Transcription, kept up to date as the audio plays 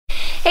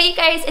Hey you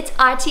guys, it's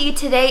Auti.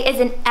 Today is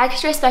an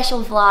extra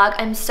special vlog.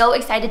 I'm so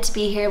excited to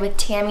be here with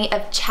Tami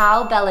of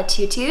Ballet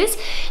Tutus.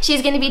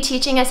 She's going to be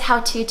teaching us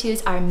how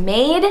tutus are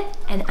made,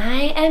 and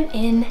I am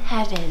in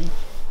heaven.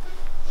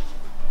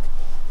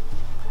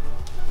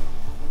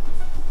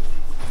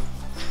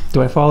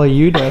 Do I follow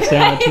you? Do I stay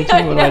on the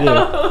tutu? What do I do?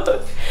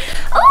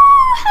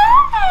 Oh,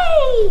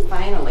 hi!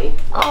 Finally.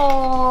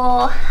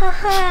 Oh,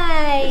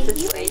 hi!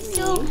 You are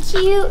so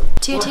cute.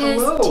 Tutus,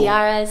 Well,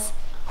 tiaras,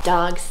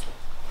 dogs.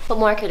 What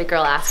more could a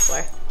girl ask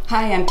for?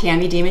 Hi, I'm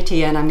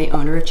Tami and I'm the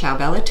owner of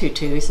Ballet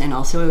Tutus and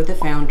also the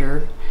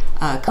founder,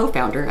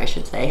 co-founder, I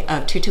should say,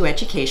 of Tutu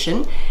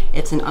Education.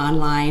 It's an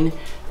online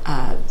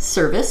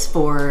service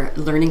for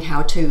learning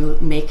how to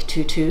make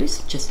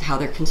tutus, just how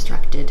they're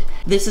constructed.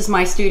 This is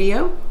my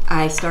studio.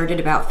 I started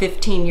about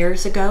 15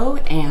 years ago,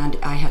 and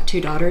I have two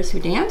daughters who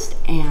danced,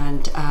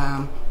 and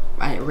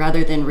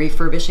rather than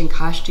refurbishing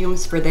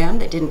costumes for them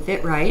that didn't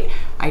fit right,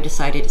 I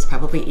decided it's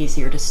probably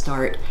easier to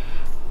start,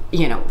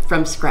 you know,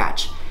 from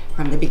scratch,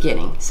 from the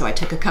beginning. So I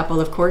took a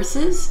couple of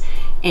courses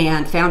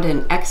and found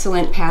an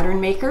excellent pattern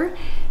maker,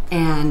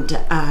 and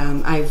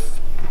I've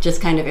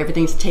just kind of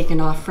everything's taken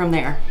off from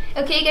there.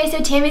 Okay guys, so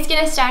Tami's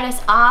gonna start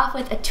us off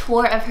with a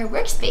tour of her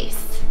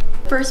workspace.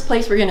 First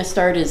place we're gonna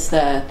start is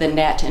the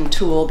net and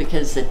tulle,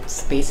 because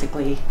it's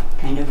basically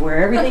kind of where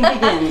everything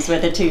begins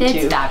with a tutu.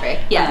 It's fabric,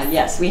 yes.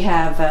 Yes, we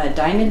have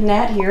diamond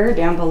net here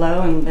down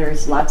below, and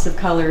there's lots of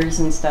colors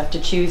and stuff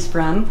to choose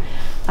from.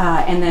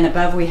 And then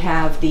above we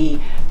have the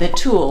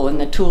tulle,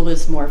 and the tulle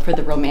is more for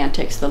the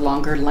romantics, the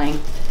longer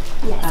length.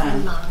 Yes,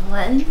 and long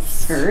ones.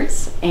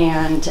 Skirts,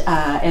 and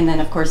then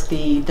of course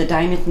the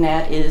diamond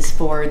net is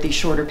for the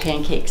shorter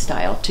pancake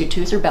style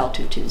tutus or bell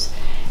tutus,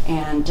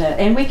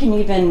 and we can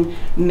even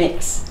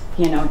mix,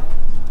 you know,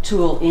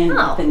 tulle in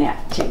the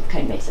net too.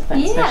 Kind of makes it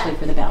fun, especially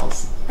for the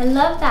bells. I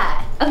love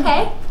that.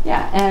 Okay.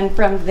 Yeah, and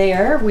from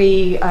there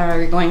we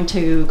are going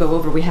to go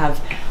over. We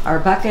have our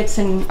buckets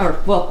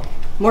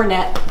more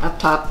net up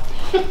top.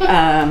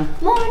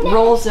 More net.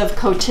 Rolls of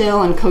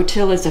cotil, and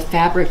cotil is a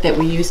fabric that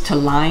we use to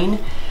line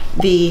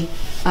the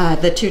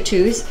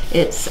tutus.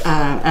 It's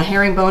a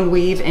herringbone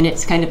weave, and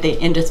it's kind of the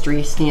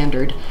industry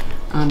standard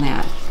on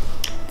that.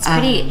 It's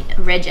pretty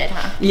rigid,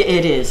 huh? Yeah,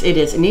 it is. It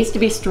is. It needs to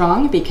be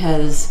strong,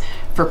 because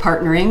for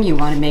partnering, you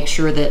want to make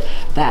sure that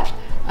that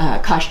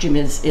costume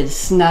is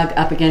snug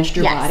up against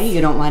your body.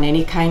 You don't want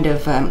any kind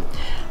of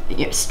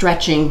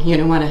stretching. You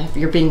don't want to. If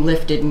you're being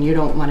lifted, and you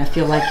don't want to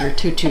feel like your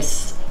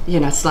tutu's, you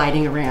know,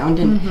 sliding around,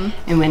 and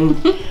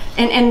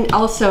and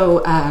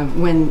also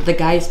when the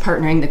guy's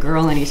partnering the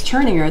girl and he's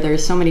turning her,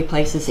 there's so many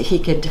places that he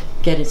could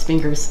get his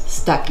fingers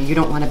stuck. You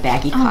don't want a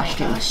baggy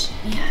costume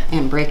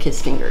and break his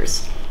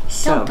fingers.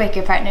 So, don't break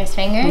your partner's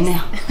fingers.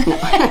 No.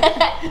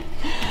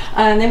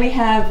 And then we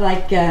have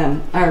like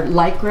our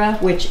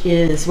lycra, which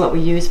is what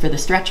we use for the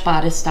stretch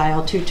bodice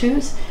style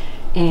tutus,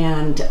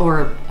 and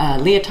or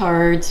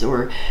leotards,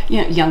 or,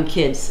 you know, young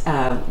kids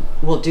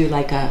will do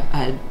like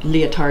a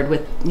leotard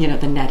with, you know,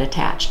 the net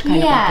attached, kind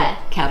of like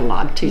a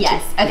catalog tutu.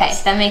 Yes, okay,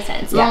 that makes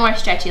sense. A little more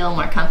stretchy, a little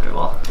more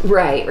comfortable.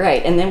 Right,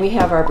 right. And then we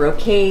have our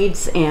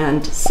brocades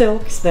and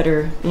silks that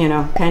are, you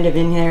know, kind of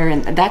in there,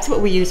 and that's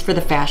what we use for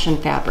the fashion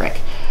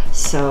fabric.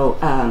 So,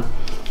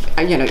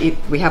 you know,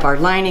 we have our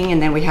lining,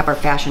 and then we have our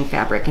fashion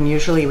fabric, and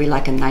usually we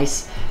like a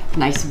nice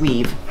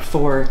weave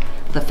for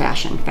the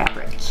fashion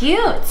fabric.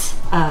 Cute.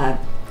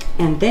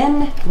 And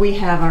then we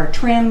have our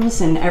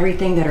trims and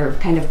everything that are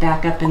kind of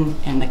back up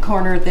in the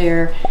corner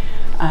there.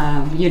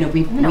 You know,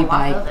 we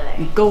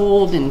buy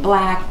gold and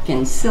black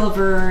and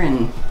silver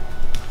and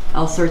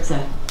all sorts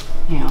of,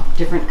 you know,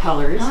 different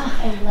colors. Oh,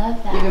 I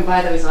love that. You can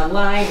buy those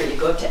online, or you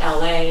go up to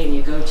LA and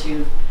you go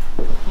to,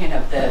 you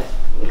know, the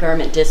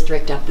garment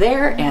district up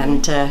there,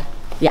 and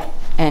yeah,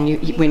 and you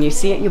when you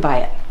see it, you buy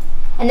it.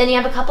 And then you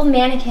have a couple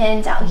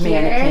mannequins out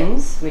here.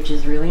 Mannequins, which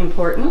is really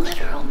important.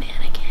 Literal mannequin.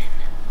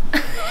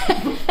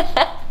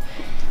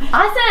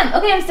 Awesome.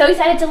 Okay, I'm so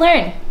excited to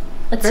learn.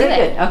 Let's do it.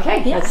 Very good.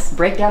 Okay, let's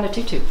break down a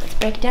tutu. Let's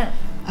break it down.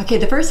 Okay,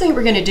 the first thing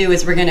we're going to do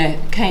is we're going to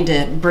kind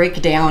of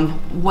break down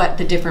what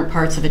the different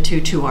parts of a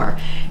tutu are.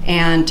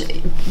 And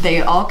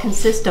they all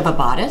consist of a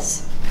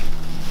bodice.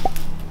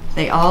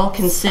 They all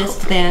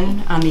consist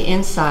then on the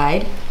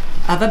inside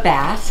of a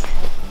basque.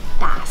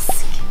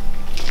 Basque.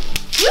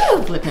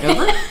 Woo! Flip it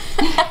over.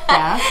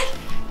 Basque,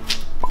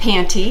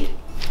 panty,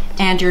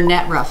 and your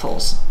net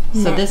ruffles.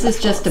 So this is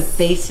just a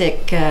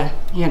basic,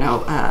 you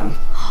know,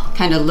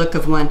 kind of look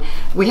of one.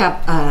 We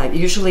have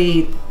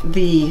usually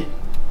the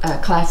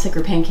classic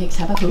or pancakes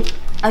have a hoop.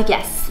 Oh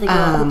yes, like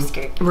a hoop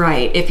skirt.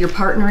 Right. If you're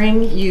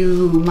partnering,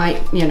 you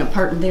might, you know,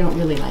 they don't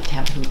really like to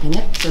have a hoop in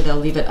it, so they'll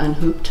leave it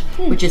unhooped,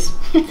 which is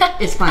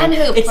fine.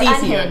 Unhooped, it's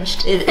easier.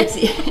 Unhinged. It's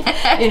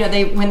you know,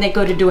 when they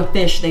go to do a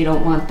fish, they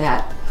don't want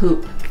that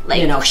hoop,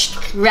 like, you know,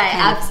 right,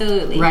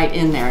 absolutely, right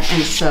in there.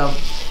 And so,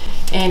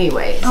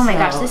 anyway. Oh my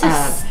gosh, this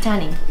is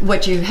stunning.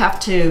 What you have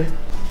to,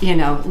 you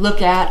know,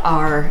 look at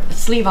are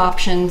sleeve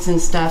options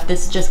and stuff.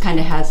 This just kind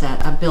of has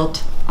a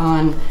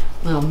built-on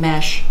little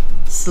mesh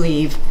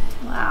sleeve.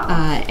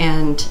 Wow.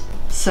 And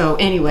so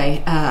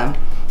anyway,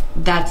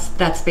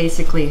 that's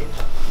basically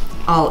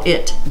all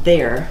it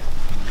there.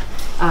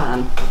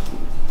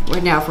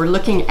 Now if we're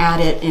looking at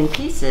it in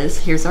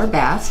pieces, here's our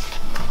basque.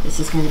 This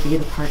is going to be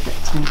the part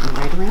that's going to be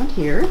right around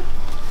here.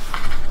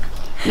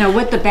 Now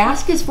what the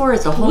basque is for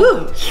is to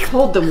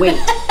hold the weight.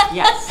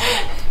 Yes.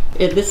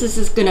 This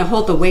is going to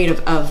hold the weight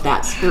of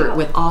that skirt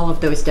with all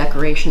of those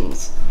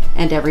decorations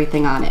and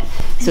everything on it.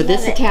 So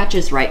this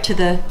attaches right to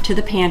the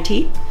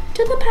panty.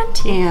 To the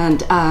panty.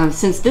 And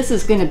since this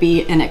is going to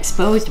be an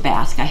exposed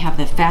basque, I have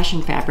the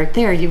fashion fabric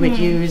there. You would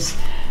use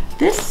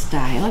this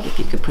style, if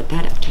you could put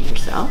that up to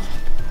yourself,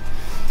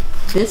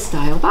 this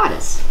style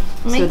bodice.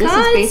 So this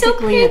is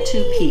basically a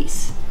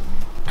 2-piece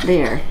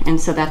there, and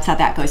so that's how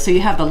that goes. So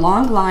you have the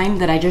long line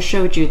that I just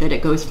showed you, that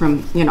it goes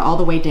from, you know, all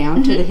the way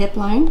down to the hip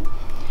line,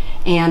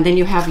 and then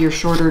you have your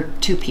shorter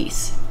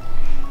 2-piece.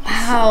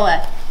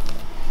 Wow,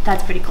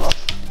 that's pretty cool.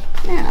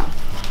 Yeah.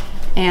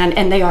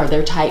 And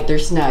they're tight, they're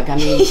snug. I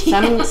mean,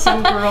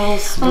 some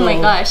girls oh my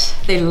gosh,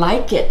 they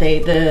like it.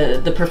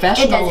 The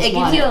professionals it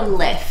gives you a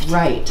lift.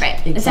 Right,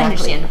 exactly. It's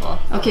understandable.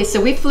 Okay,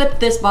 so we flipped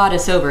this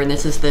bodice over, and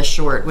this is the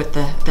short with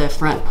the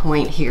front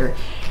point here.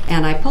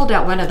 And I pulled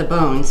out one of the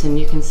bones, and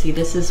you can see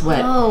this is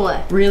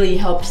what really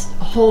helps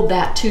hold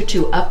that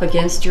tutu up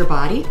against your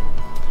body.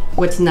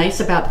 What's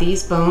nice about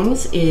these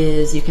bones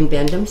is you can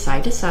bend them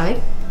side to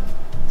side.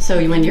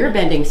 So when you're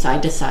bending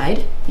side to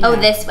side,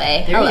 this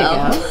way. There you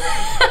go.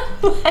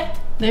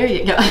 There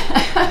you go.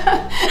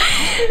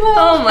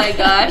 Oh my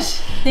gosh.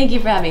 Thank you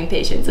for having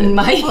patience with me.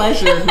 My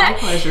pleasure, my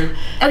pleasure.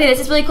 Okay, this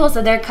is really cool.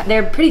 So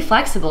they're pretty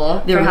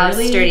flexible for how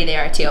sturdy they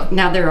are too.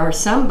 Now there are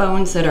some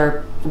bones that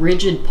are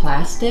rigid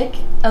plastic.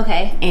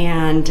 Okay.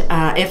 And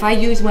if I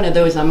use one of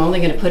those, I'm only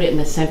going to put it in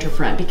the center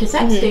front because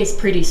that stays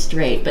pretty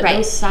straight. But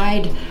those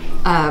side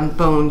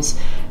bones,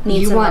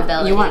 you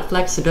want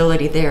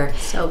flexibility there.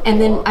 So cool.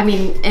 And then, I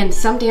mean, and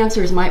some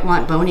dancers might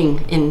want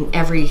boning in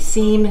every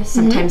seam.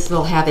 Sometimes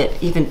they'll have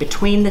it even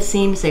between the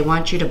seams. They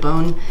want you to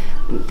bone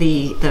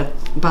the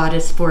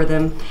bodice for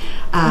them.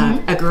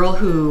 A girl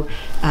who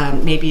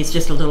maybe is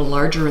just a little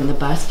larger in the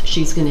bust,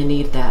 she's going to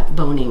need that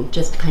boning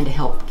just to kind of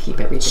help keep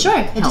everything. Sure,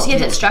 it just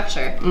gives it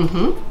structure.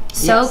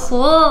 So Yes.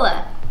 cool.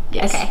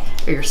 Yes. Okay.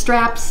 Or your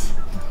straps,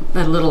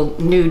 a little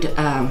nude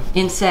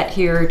inset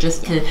here,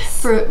 just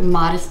for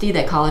modesty.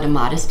 They call it a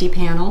modesty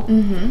panel.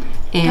 And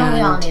we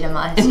all need a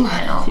modesty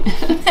panel.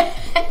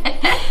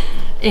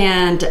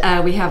 And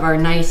we have our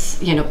nice,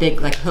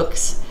 big like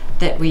hooks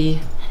that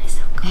we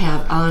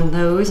have on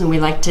those, and we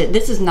like to.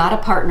 This is not a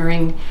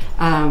partnering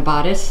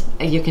bodice.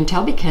 You can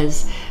tell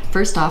because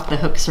first off, the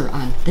hooks are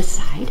on this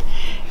side,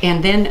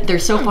 and then they're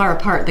so far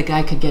apart the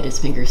guy could get his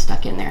fingers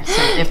stuck in there.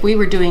 So if we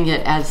were doing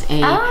it as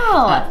a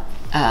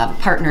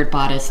partnered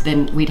bodice,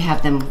 then we'd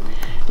have them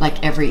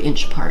like every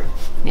inch apart.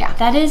 Yeah.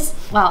 That is,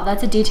 wow,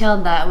 that's a detail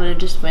that would have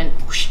just went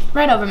whoosh,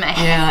 right over my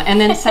head. Yeah,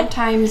 and then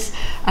sometimes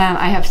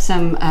I have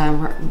some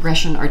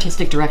Russian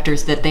artistic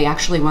directors that they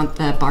actually want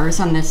the bars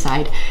on this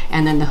side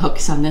and then the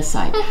hooks on this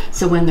side.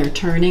 So when they're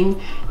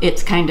turning,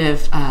 it's kind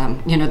of,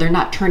 they're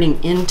not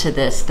turning into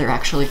this, they're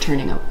actually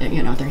turning,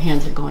 their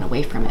hands are going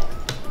away from it.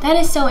 That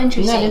is so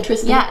interesting. Isn't that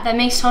interesting? Yeah, that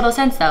makes total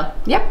sense though.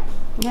 Yep.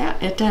 Yeah,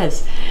 it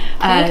does.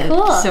 Very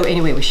cool. So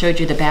anyway, we showed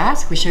you the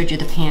basque, we showed you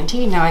the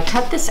panty. Now I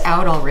cut this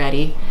out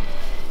already,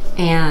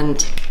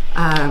 and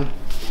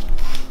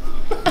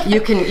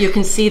you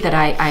can see that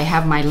I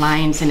have my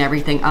lines and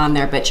everything on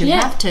there, but you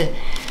have to,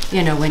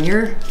 when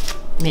you're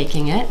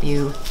making it,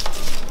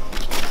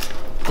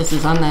 this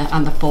is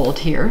on the fold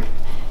here,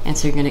 and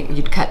so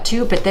you'd cut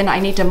 2, but then I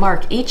need to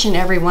mark each and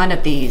every one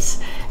of these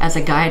as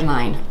a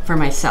guideline for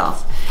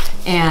myself.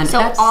 And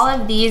so all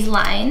of these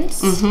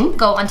lines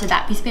go onto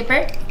that piece of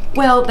paper?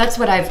 Well, that's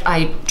what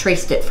I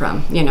traced it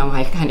from.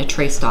 I kind of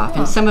traced off,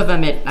 and some of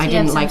them I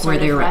didn't like where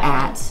they were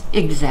at.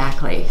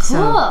 Exactly. Cool.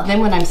 So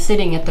then when I'm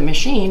sitting at the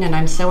machine and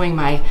I'm sewing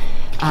my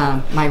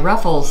my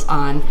ruffles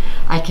on,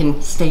 I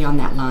can stay on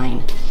that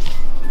line.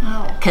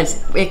 Wow.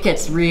 Because it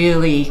gets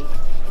really,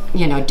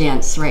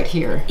 dense right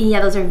here. Yeah,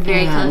 those are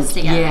very close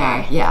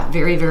together. Yeah,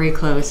 very, very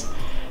close.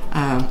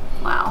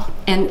 Wow.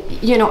 And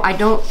I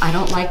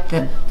don't like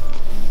the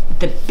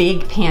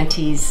big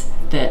panties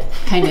that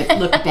kind of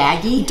look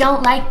baggy.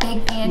 Don't like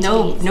big panties.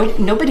 No,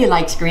 nobody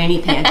likes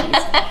granny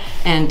panties,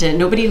 and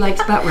nobody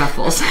likes butt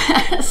ruffles.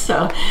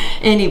 So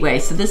anyway,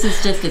 so this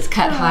is it's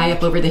cut high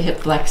up over the hip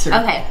flexor.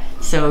 Okay.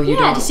 So you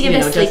don't, just to give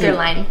it a sleeker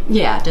line.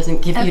 Yeah, it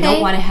doesn't give. You don't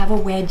want to have a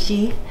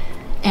wedgie,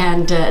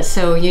 and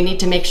so you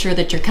need to make sure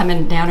that you're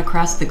coming down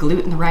across the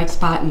glute in the right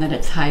spot, and that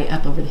it's high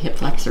up over the hip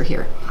flexor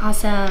here.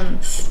 Awesome.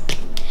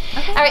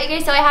 Okay. All right,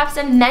 guys, so I have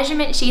some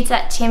measurement sheets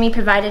that Tami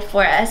provided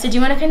for us. So do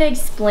you want to kind of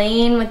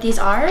explain what these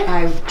are?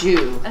 I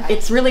do. Okay.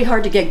 It's really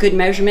hard to get good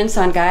measurements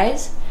on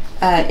guys.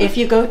 If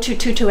you go to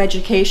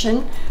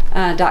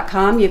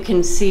tutueducation.com, you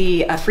can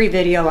see a free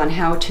video on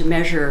how to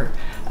measure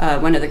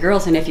one of the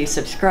girls, and if you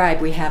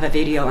subscribe, we have a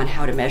video on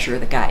how to measure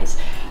the guys.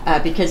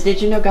 Because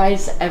did you know,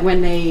 guys,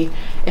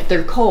 if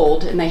they're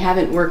cold and they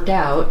haven't worked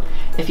out,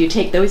 if you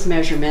take those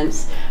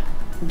measurements,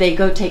 they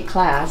go take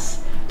class,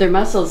 their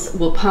muscles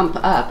will pump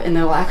up and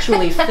they'll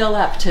actually fill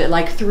up to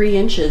like 3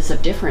 inches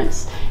of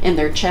difference in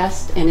their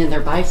chest and in their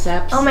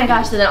biceps. Oh my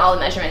gosh, so then all the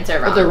measurements are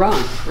wrong. They're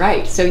wrong,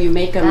 right. So you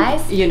make them,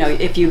 Guys? you know,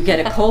 if you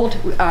get a cold,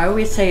 I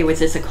always say, was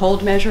this a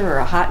cold measure or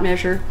a hot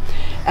measure?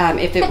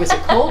 If it was a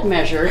cold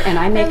measure and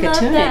I make a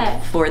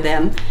tunic for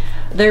them,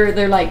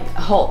 they're like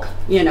Hulk,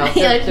 you know,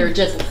 they're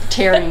just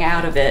tearing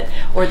out of it,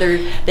 or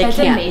they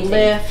can't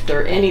lift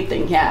or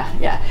anything.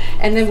 Yeah.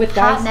 And then with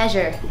guys, hot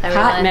measure, everyone.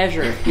 Hot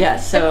measure,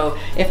 yes. So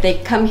if they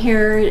come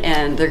here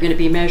and they're going to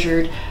be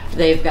measured,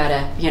 they've got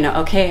to, you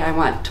know, okay, I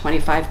want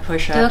 25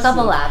 push-ups. Do a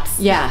couple laps.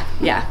 Yeah,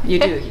 you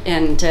do.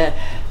 And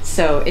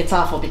so it's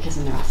awful because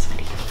then they're all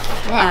sweaty.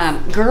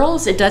 Yes.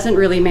 Girls, it doesn't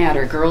really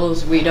matter.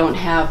 Girls, we don't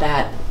have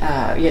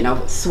that, you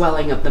know,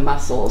 swelling of the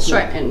muscles. Sure.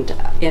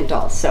 And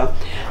all. So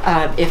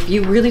if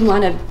you really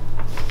want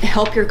to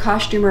help your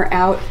costumer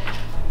out,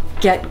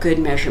 get good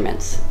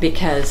measurements,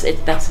 because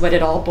that's what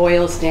it all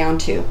boils down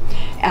to.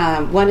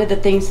 One of the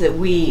things that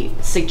we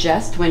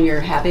suggest when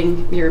you're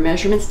having your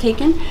measurements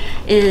taken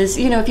is,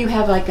 you know, if you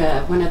have like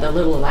one of the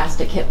little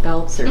elastic hip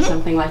belts or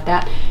something like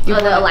that. The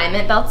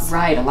alignment belts?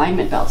 Right,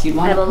 alignment belts. You'd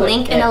want I have to a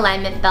link in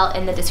alignment belt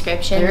in the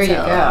description. There you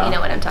go. You know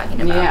what I'm talking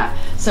about. Yeah,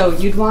 so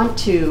you'd want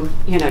to,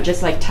 you know,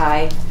 just like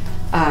tie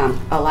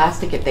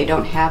elastic if they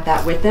don't have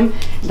that with them.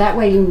 That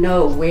way you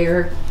know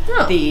where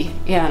the,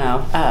 you know,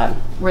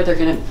 where they're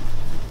going to,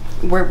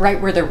 right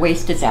where their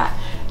waist is at.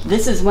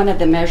 This is one of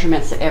the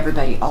measurements that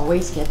everybody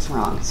always gets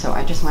wrong, so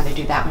I just want to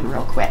do that one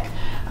real quick.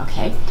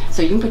 Okay,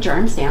 so you can put your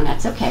arms down,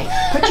 that's okay.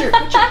 Put your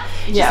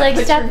just like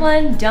step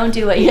one, don't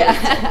do what you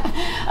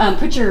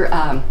put your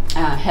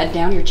head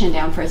down, your chin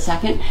down for a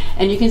second,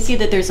 and you can see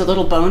that there's a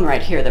little bone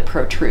right here that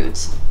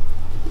protrudes.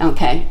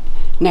 Okay,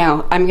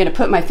 now I'm going to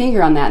put my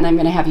finger on that and I'm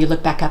going to have you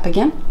look back up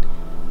again.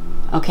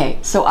 Okay,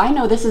 so I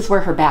know this is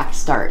where her back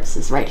starts,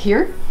 is right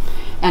here,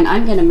 and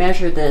I'm going to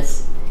measure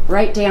this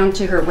right down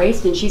to her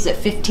waist, and she's at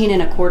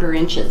 15¼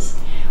 inches,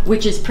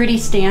 which is pretty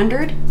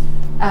standard.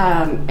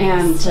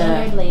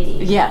 Standard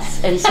lady.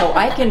 Yes, and so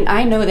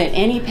I know that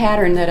any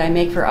pattern that I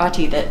make for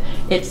Auti, that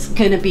it's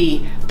going to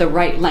be the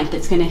right length.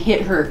 It's going to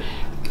hit her,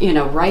 you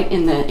know, right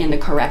in the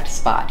correct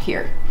spot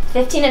here.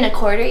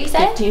 15¼ you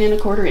said?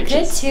 15¼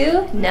 inches.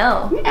 Good to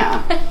know.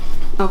 Yeah.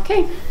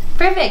 Okay.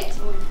 Perfect.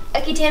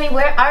 Okay, Tami,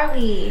 where are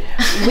we?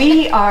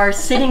 We are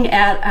sitting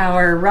at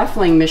our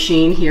ruffling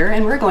machine here,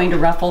 and we're going to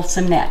ruffle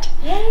some net.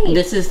 Yay.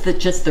 This is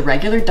just the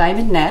regular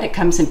diamond net. It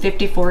comes in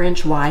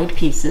 54-inch wide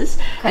pieces.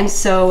 Okay. And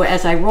so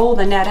as I roll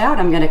the net out,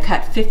 I'm going to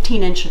cut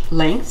 15-inch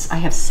lengths. I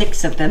have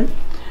 6 of them.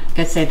 Like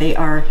I say, they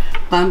are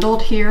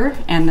bundled here,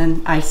 and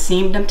then I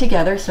seamed them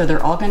together, so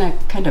they're all going to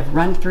kind of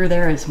run through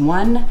there as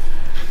one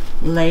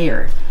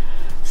layer.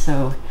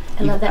 So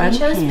I love that you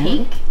chose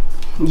pink.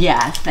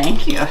 Yeah,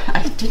 thank you.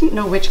 I didn't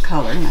know which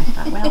color, and I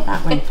thought, well,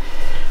 that one,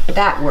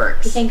 that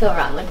works. You can't go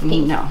wrong with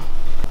pink. No.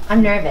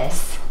 I'm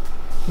nervous.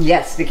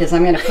 Yes, because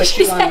I'm going to put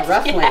you on the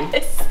ruffling.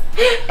 Yes.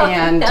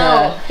 And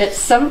it's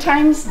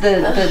sometimes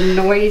the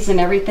noise and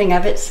everything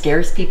of it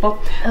scares people.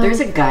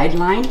 There's a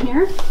guideline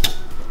here.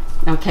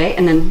 Okay,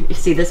 and then you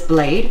see this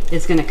blade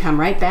is going to come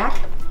right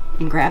back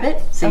and grab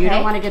it. So you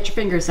don't want to get your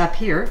fingers up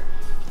here.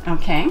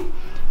 Okay.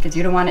 Because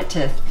you don't want it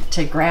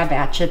to grab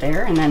at you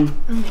there and then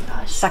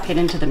suck it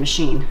into the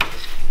machine,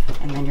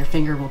 and then your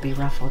finger will be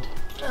ruffled.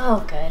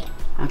 Oh, good.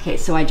 Okay,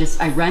 so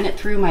I run it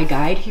through my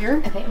guide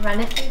here. Okay,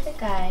 run it through the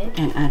guide.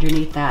 And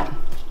underneath that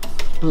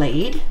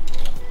blade,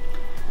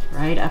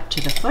 right up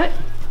to the foot.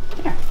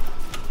 There.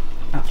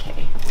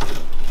 Okay.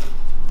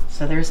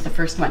 So there's the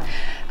first one.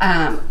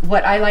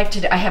 What I like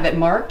to do, I have it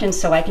marked, and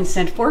so I can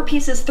send 4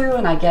 pieces through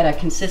and I get a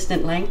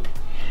consistent length.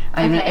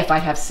 If I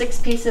have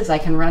 6 pieces, I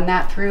can run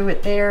that through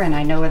it there, and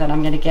I know that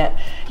I'm going to get,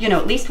 you know,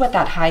 at least with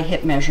that high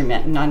hip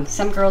measurement. And on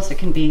some girls, it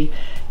can be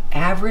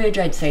average,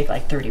 I'd say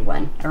like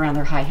 31 around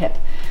their high hip.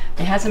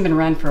 It hasn't been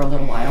run for a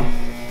little while.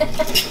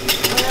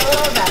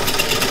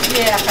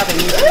 Yeah, probably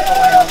needs a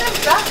while.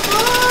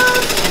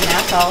 And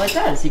that's all it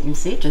does. You can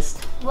see,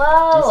 just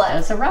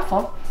does a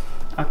ruffle.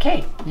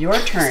 Okay, your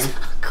turn.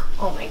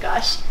 Oh my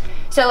gosh.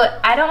 So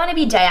I don't want to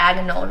be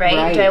diagonal,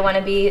 right? Do I want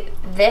to be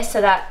this so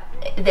that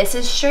this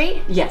is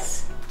straight?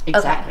 Yes,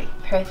 exactly. Okay,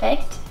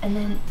 perfect. And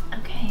then,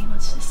 okay,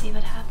 let's just see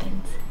what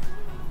happens.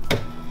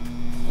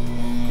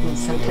 And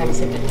sometimes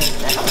if it does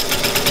that.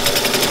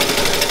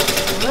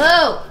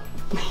 Whoa!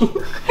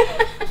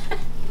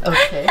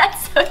 Okay.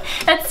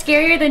 That's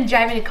scarier than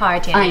driving a car,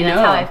 Tami. I know.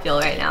 That's how I feel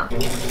right now.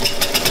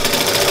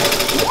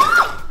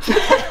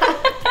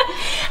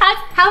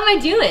 How am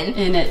I doing?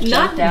 And it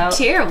jumped out.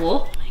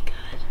 Terrible. Oh my god,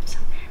 I'm so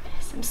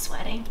nervous. I'm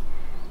sweating.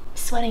 I'm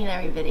sweating in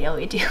every video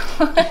we do.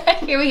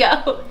 Here we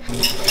go.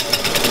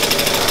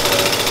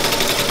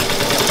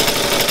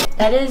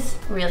 That is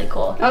really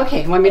cool.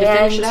 Okay, want me to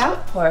finish it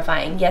out?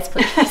 Horrifying. Yes,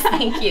 please.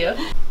 Thank you.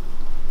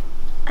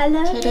 I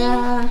love it.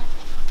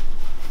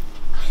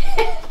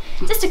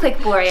 Just a quick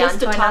Borean.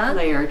 Just a top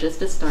layer, just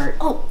to start.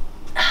 Oh,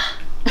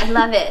 I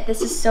love it.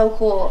 This is so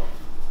cool.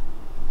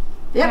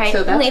 Yep, All right, so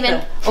I'm that's leaving.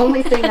 the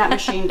only thing that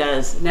machine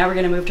does. Now we're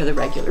going to move to the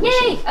regular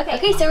machine. Yay!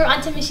 Okay, so we're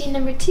on to machine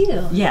number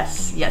 2.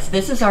 Yes,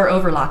 this is our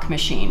overlock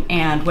machine.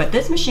 And what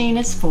this machine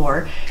is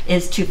for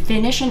is to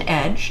finish an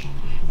edge,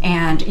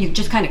 and you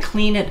just kind of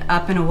clean it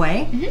up and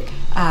away.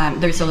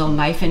 There's a little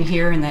knife in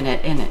here, and then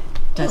it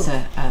does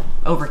a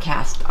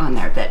overcast on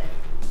there that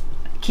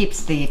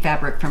keeps the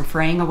fabric from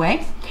fraying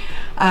away.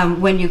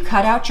 When you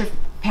cut out your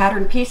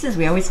pattern pieces,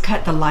 we always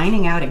cut the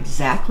lining out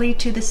exactly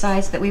to the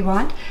size that we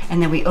want,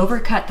 and then we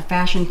overcut the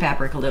fashion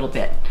fabric a little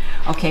bit.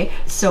 Okay,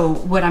 so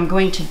what I'm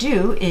going to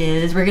do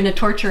is we're going to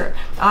torture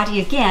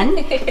Auti again,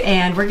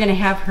 and we're going to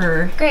have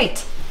her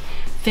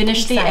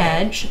finish the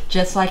edge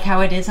just like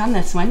how it is on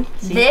this one.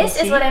 So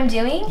this is what I'm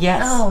doing?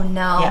 Yes. Oh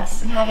no.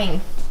 Yes. I'm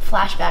having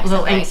flashbacks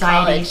of my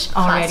college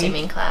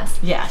costuming class.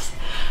 Yes.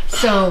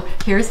 So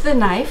here's the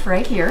knife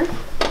right here.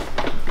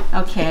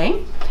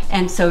 Okay.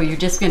 And so you're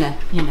just gonna,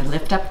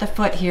 lift up the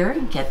foot here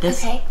and get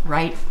this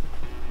right,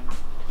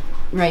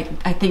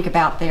 I think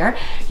about there.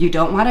 You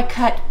don't want to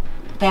cut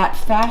that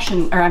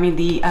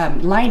the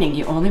lining.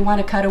 You only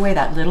want to cut away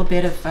that little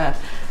bit of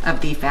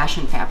the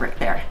fashion fabric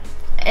there.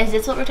 Is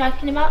this what we're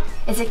talking about?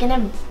 Is it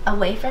gonna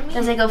away from me?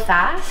 Does it go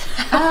fast?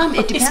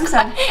 It depends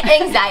on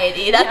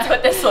anxiety. That's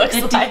what this looks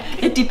like.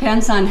 It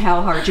depends on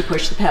how hard you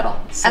push the pedal.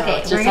 So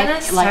okay, it's we're just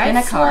gonna start like in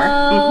a car.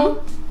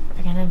 slow.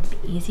 We're gonna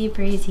be easy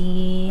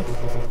breezy.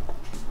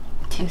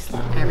 Too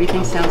slow.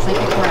 Everything sounds like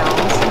it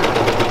growls.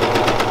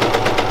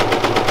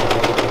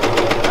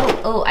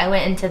 Oh, I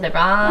went into the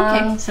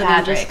wrong so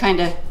fabric. now just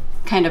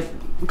kind of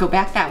go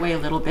back that way a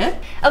little bit.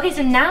 Okay,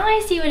 so now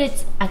I see what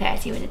it's, I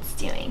see what it's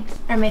doing.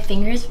 Are my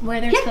fingers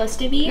where they're supposed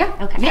to be? Yeah.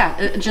 Okay.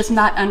 Yeah, just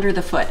not under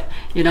the foot.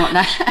 You don't.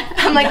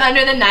 I'm like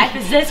under the knife.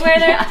 Is this where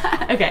they're?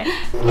 Okay.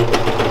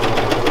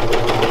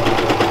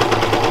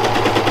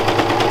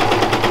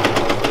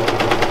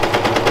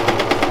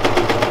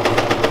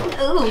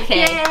 Ooh,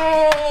 okay.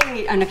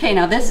 Yay! And okay,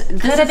 now this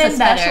is a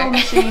special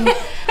machine.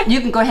 You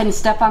can go ahead and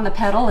step on the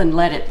pedal and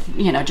let it,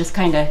 just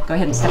kind of go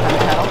ahead and step on the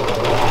pedal.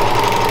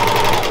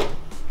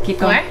 Keep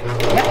going. More?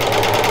 Yep.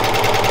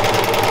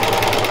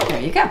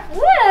 There you go.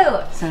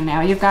 Woo! So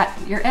now you've got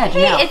your edge.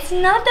 Hey, now, it's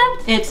not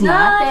that. it's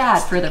not bad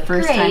for the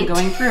first time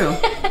going through.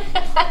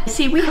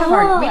 See, we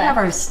have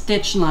our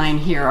stitch line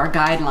here, our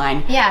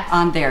guideline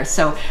on there.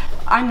 So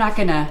I'm not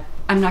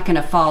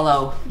gonna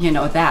follow,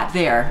 that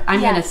there.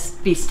 I'm gonna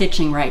be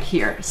stitching right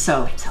here,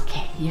 so it's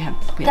okay.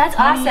 That's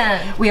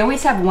awesome. We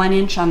always have 1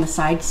 inch on the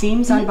side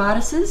seams on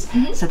bodices,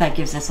 so that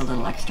gives us a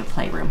little extra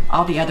playroom.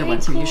 All the other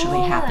ones are usually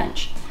 1/2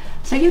 inch.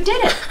 So you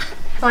did it.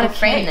 I want to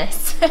frame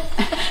this.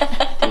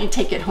 Can you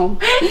take it home?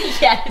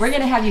 Yes. We're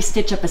gonna have you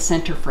stitch up a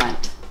center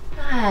front.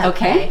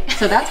 Okay.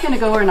 So that's gonna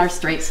go in our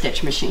straight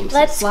stitch machine. So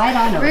Let's slide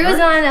on over. cruise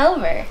on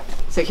over.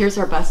 So here's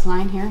our bust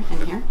line here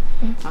and here.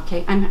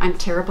 Okay, I'm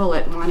terrible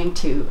at wanting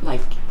to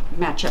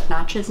match up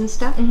notches and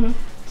stuff.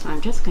 So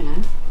I'm just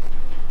gonna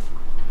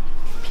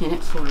pin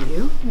it for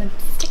you.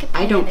 Stick a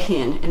pin I don't in it.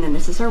 pin, and then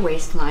this is our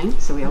waistline,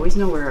 so we always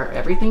know where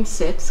everything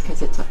sits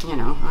because it's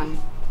on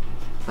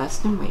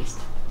bust and waist.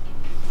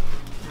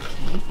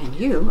 Okay, and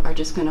you are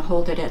just gonna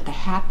hold it at the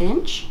 1/2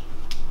 inch.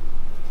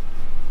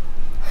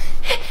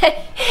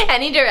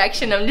 Any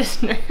direction, I'm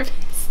just nervous.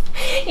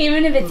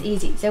 Even if it's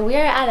easy. So we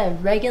are at a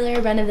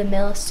regular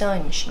run-of-the-mill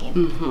sewing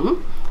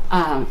machine.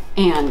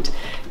 And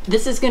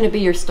this is going to be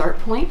your start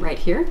point right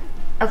here.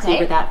 Okay. See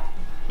where that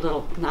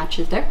little notch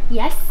is there?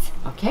 Yes.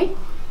 Okay.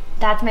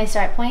 That's my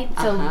start point.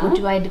 So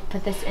do I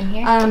put this in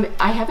here?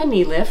 I have a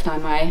knee lift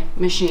on my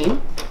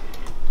machine.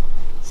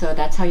 So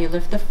that's how you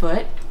lift the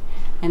foot.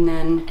 And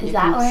then Is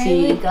that where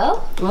it would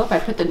go? Well, if I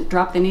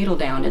drop the needle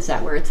down, is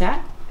that where it's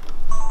at?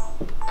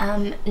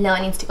 No,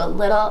 it needs to go a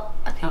little.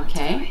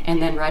 Okay.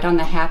 And then right on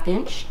the 1/2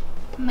 inch.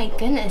 Oh my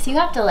goodness, you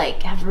have to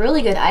have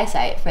really good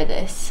eyesight for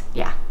this.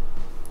 Yeah.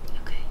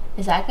 Okay.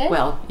 Is that good?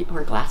 Well,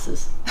 or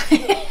glasses.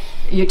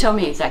 You tell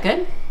me, is that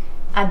good?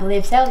 I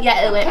believe so.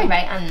 Yeah, it went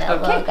right on the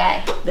little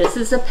guy. This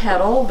is a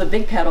pedal, the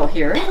big pedal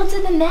here. Pedal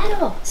to the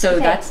metal. So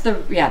that's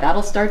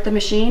that'll start the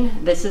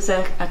machine. This is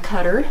a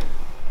cutter.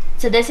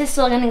 So this is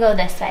still gonna go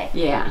this way.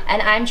 Yeah.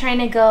 And I'm trying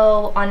to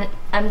go in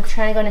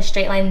a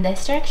straight line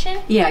this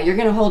direction. Yeah, you're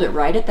gonna hold it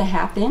right at the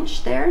 1/2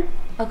 inch there.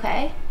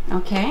 Okay.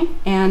 Okay,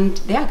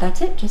 and yeah, that's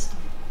it. Just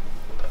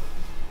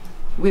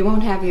we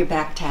won't have your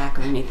back tack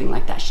or anything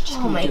like that. She's just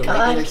gonna do a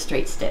regular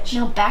straight stitch.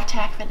 No back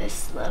tack for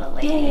this little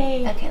lady.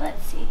 Yay. Okay,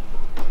 let's see.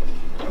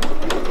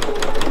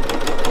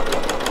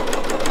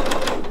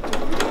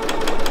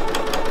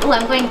 Oh,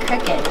 I'm going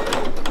crooked.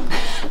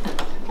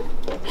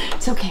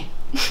 It's okay.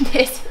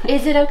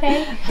 Is it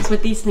okay? That's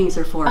what these things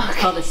are for. Okay. It's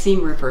called a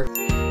seam ripper.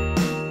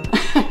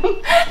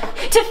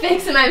 To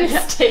fix my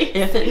mistake.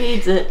 If it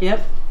needs it,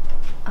 yep.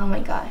 Oh my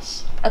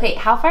gosh. Okay,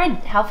 how far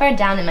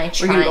down am I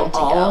trying We're gonna go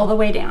all the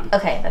way down.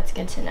 Okay, that's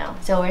good to know.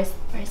 So where's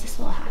this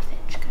little 1/2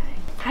 inch guy?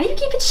 How do you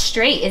keep it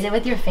straight? Is it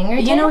with your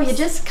fingertips? You know, you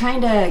just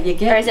kind of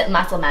Or is it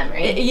muscle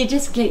memory? You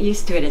just get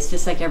used to it. It's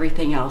just like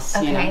everything else.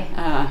 Okay. You know?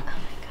 Oh my god.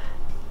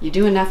 You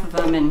do enough of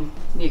them, and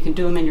you can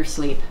do them in your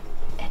sleep.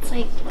 It's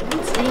like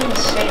staying in a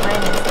straight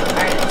line is the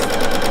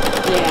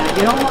hardest.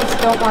 Yeah, you almost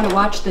don't want to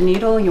watch the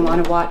needle. You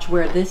want to watch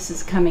where this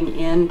is coming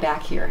in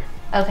back here.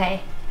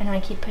 Okay, I don't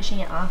want to keep pushing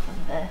it off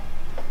of the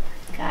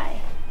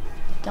guy.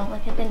 Don't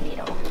look at the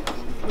needle.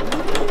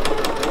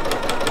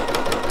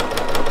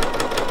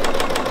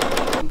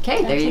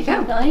 Okay, there you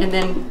go. And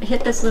then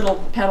hit this little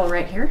pedal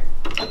right here.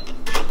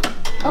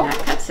 And that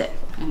cuts it.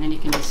 And then you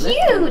can just lift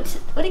it. Cute!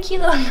 What a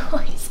cute little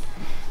noise.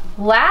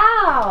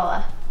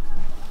 Wow!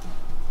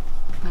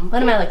 Okay.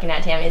 What am I looking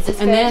at, Tammy? Is this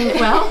good? And then,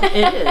 well,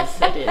 it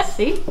is.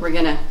 See,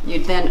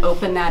 you'd then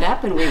open that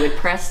up and we would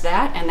press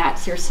that, and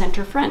that's your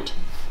center front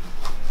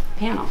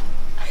panel.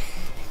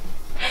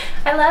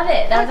 I love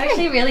it. That was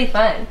actually really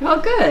fun.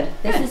 Oh, good.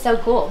 This is so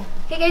cool.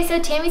 Okay guys, so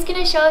Tammy's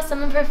gonna show us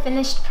some of her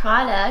finished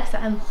products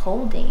that I'm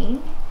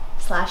holding,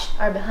 /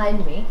 are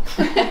behind me.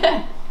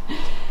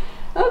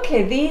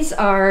 Okay, these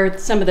are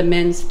some of the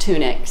men's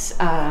tunics.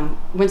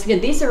 Once again,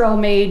 these are all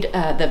made,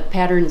 the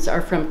patterns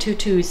are from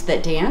Tutus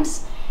That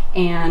Dance.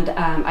 And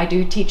I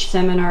do teach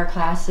seminar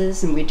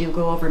classes, and we do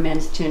go over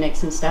men's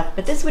tunics and stuff.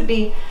 But this would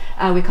be,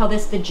 we call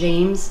this the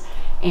James.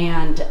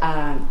 And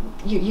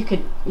you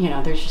could,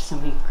 there's just so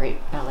many great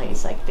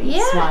ballets like the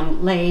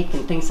Swan Lake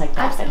and things like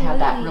that that have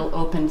that real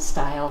open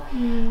style.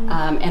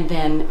 And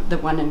then the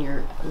one in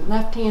your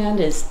left hand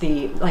is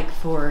the, like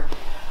for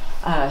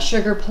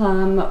Sugar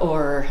Plum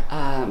or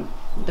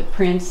the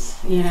Prince,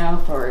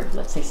 for,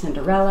 let's say,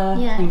 Cinderella,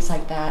 things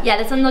like that. Yeah,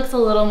 this one looks a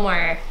little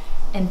more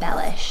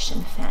embellished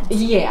and fancy.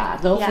 Yeah,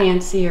 a little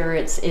fancier.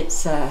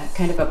 It's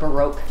kind of a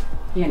Baroque,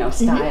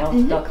 style,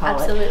 they'll call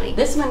it. Absolutely.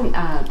 This one,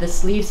 the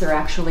sleeves are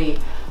actually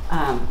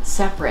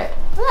separate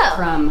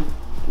from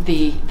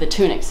the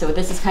tunic. So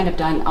this is kind of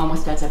done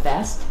almost as a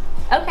vest.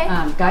 Okay.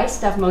 Guys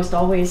stuff most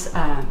always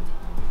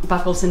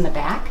buckles in the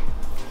back.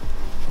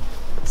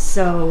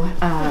 So,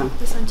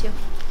 this one too.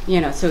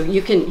 So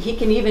he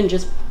can even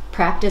just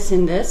practice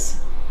in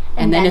this.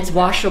 And then it's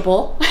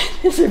washable.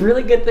 It's a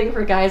really good thing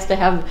for guys to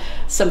have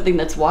something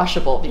that's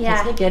washable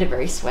because they get it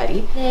very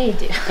sweaty. They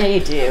do. They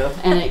do.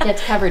 And it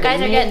gets covered guys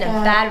in makeup. Guys are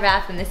getting a bad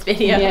rap in this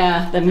video.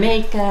 Yeah, the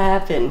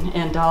makeup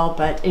and all.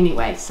 But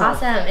anyway, so.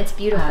 Awesome. It's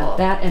beautiful.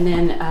 That, and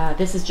then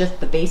this is just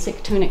the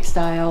basic tunic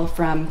style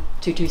from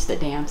Tutus That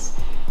Dance.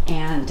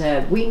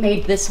 And we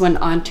made this one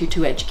on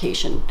Tutu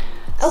Education.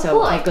 Oh, so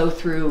cool. I go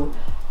through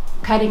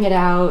cutting it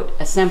out,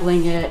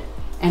 assembling it,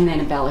 and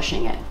then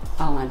embellishing it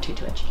all on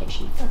Tutu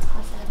Education. That's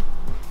awesome.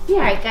 Yeah.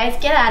 All right, guys,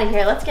 get out of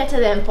here. Let's get to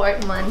the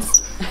important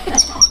ones.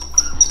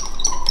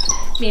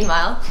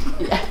 Meanwhile.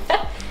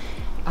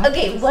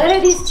 Okay, what are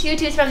these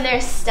tutus from?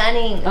 They're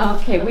stunning.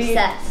 Okay,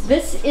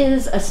 this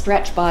is a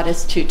stretch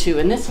bodice tutu,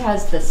 and this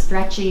has the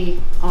stretchy,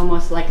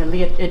 almost like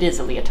it is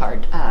a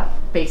leotard,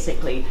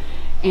 basically.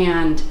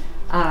 And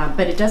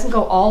but it doesn't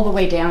go all the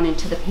way down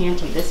into the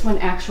panty. This one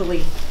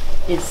actually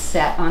is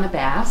set on a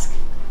basque.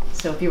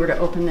 So if you were to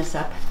open this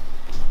up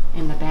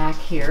in the back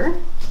here,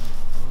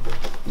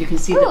 you can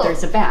see that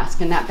there's a basque,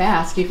 and that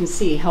basque you can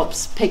see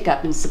helps pick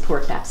up and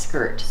support that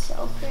skirt.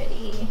 So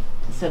pretty.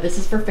 So this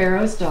is for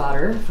Pharaoh's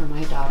daughter, for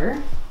my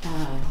daughter,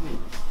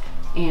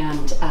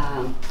 and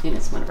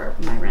it's one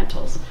of my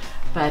rentals.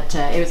 But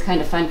it was kind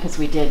of fun because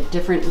we did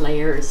different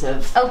layers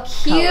of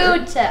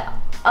cute! Color.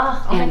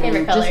 Oh, all my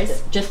favorite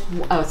colors. Just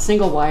a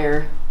single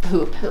wire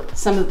hoop.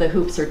 Some of the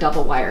hoops are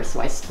double wire,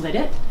 so I split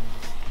it.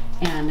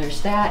 And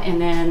there's that, and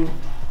then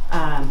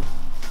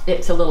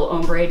it's a little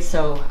ombre,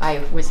 so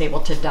I was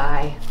able to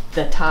dye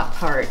the top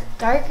part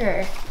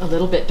darker, a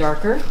little bit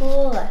darker.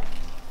 Cool.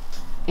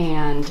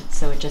 And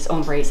so it just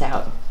ombres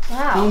out.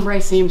 Wow. Ombre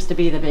seems to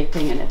be the big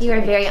thing in it. You are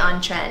very on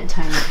trend.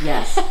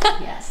 Yes,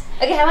 yes.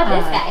 Okay, how about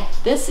this guy?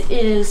 This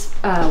is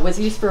was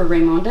used for a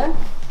Raymonda,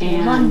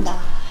 and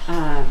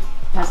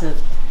has a,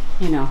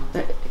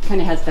 it kind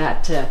of has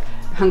that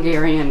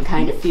Hungarian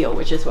kind of feel,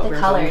 which is what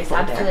we're going for.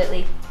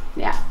 Absolutely.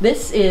 Yeah,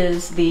 this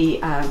is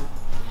the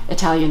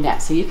Italian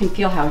net, so you can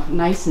feel how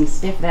nice and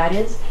stiff that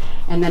is,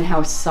 and then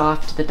how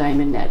soft the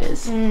diamond net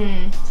is.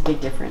 It's a big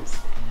difference.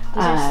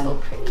 These are so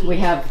pretty. We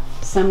have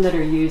some that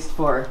are used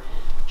for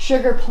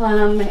sugar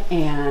plum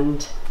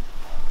and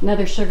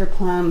another sugar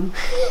plum,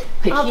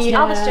 Paquita.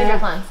 All the sugar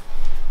plums.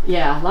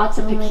 Yeah, lots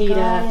of Paquita. Oh my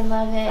God, I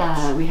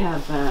love it. We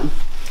have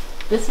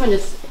this one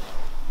is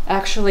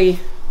actually,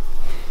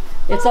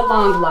 it's a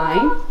long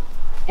line,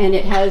 and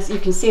it has, you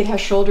can see it has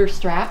shoulder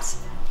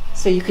straps,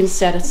 so you can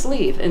set a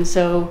sleeve. And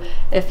so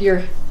if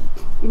you're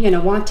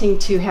wanting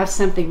to have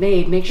something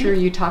made, make sure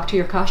you talk to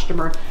your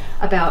customer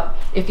about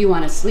if you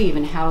want a sleeve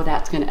and how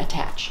that's going to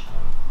attach.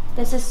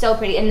 This is so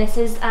pretty, and this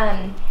is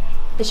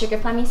the sugar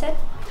plum you said?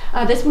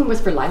 This one was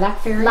for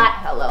Lilac Fairy.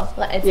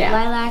 It's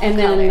lilac and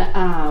color.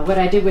 then what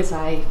I did was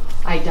I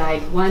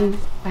dyed one.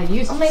 I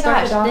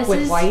started off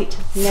with white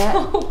net.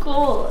 So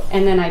cool.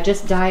 And then I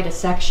just dyed a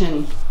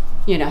section,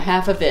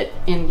 half of it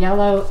in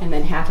yellow and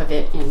then half of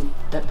it in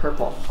the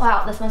purple.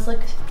 Wow, this must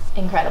look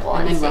incredible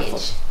on stage.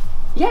 Ruffled.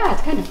 Yeah,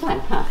 it's kind of fun,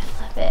 huh?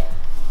 I love it.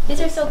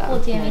 These are so cool,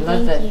 Tammy. I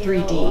love the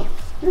 3D.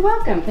 You're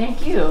welcome.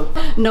 Thank you.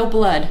 No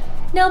blood.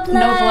 No blood.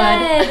 No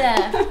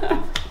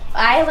blood.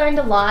 I learned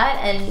a lot,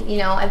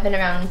 and I've been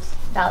around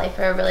ballet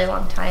for a really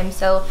long time.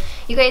 So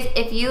you guys,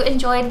 if you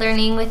enjoyed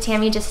learning with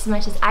Tami just as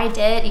much as I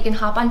did, you can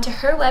hop onto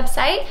her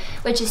website,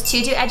 which is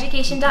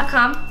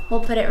tutueducation.com. We'll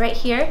put it right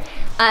here.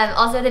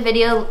 Also the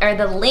video, or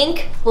the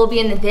link will be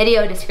in the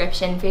video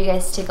description for you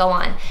guys to go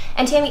on.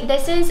 And Tami,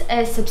 this is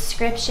a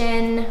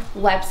subscription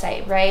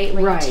website, right?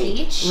 Where you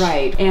teach?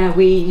 Right, and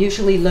we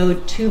usually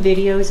load 2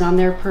 videos on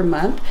there per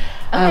month.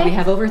 Okay. We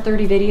have over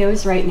 30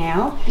 videos right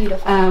now.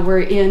 Beautiful. We're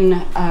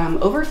in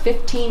over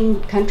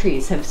 15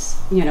 countries.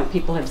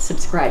 People have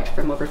subscribed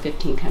from over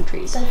 15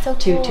 countries. That's so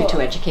cool. To Tutu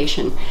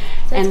Education.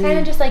 So it's kind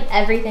of just like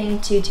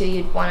everything tutu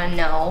you'd want to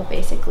know,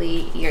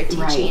 basically, your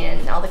teaching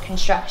and all the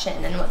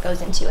construction and what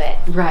goes into it.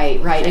 Right.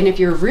 And if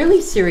you're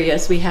really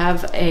serious, we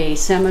have a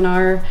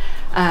seminar.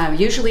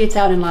 Usually it's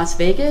out in Las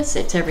Vegas.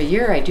 It's every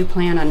year. I do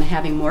plan on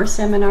having more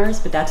seminars,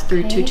 but that's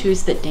through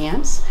Tutus That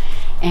Dance.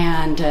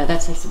 And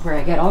that's where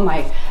I get all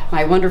my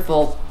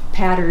wonderful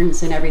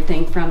patterns and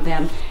everything from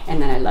them.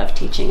 And then I love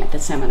teaching at the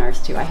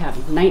seminars too. I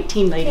have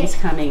 19 ladies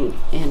coming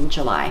in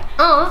July.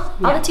 All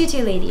the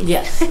tutu ladies.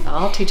 Yes,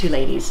 all tutu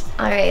ladies.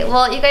 All right,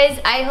 well you guys,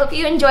 I hope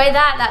you enjoyed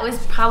that. That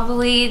was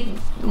probably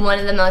one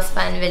of the most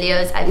fun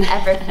videos I've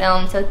ever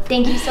filmed. So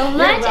thank you so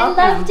much. I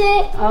loved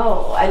it.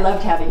 Oh, I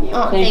loved having you.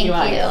 Oh, thank you.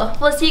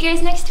 We'll see you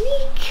guys next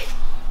week.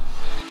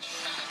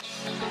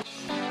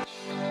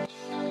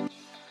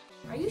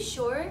 Are you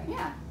sure?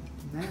 Yeah.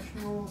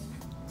 National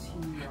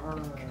Tiara.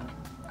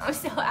 I'm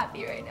so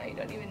happy right now, you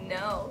don't even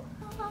know.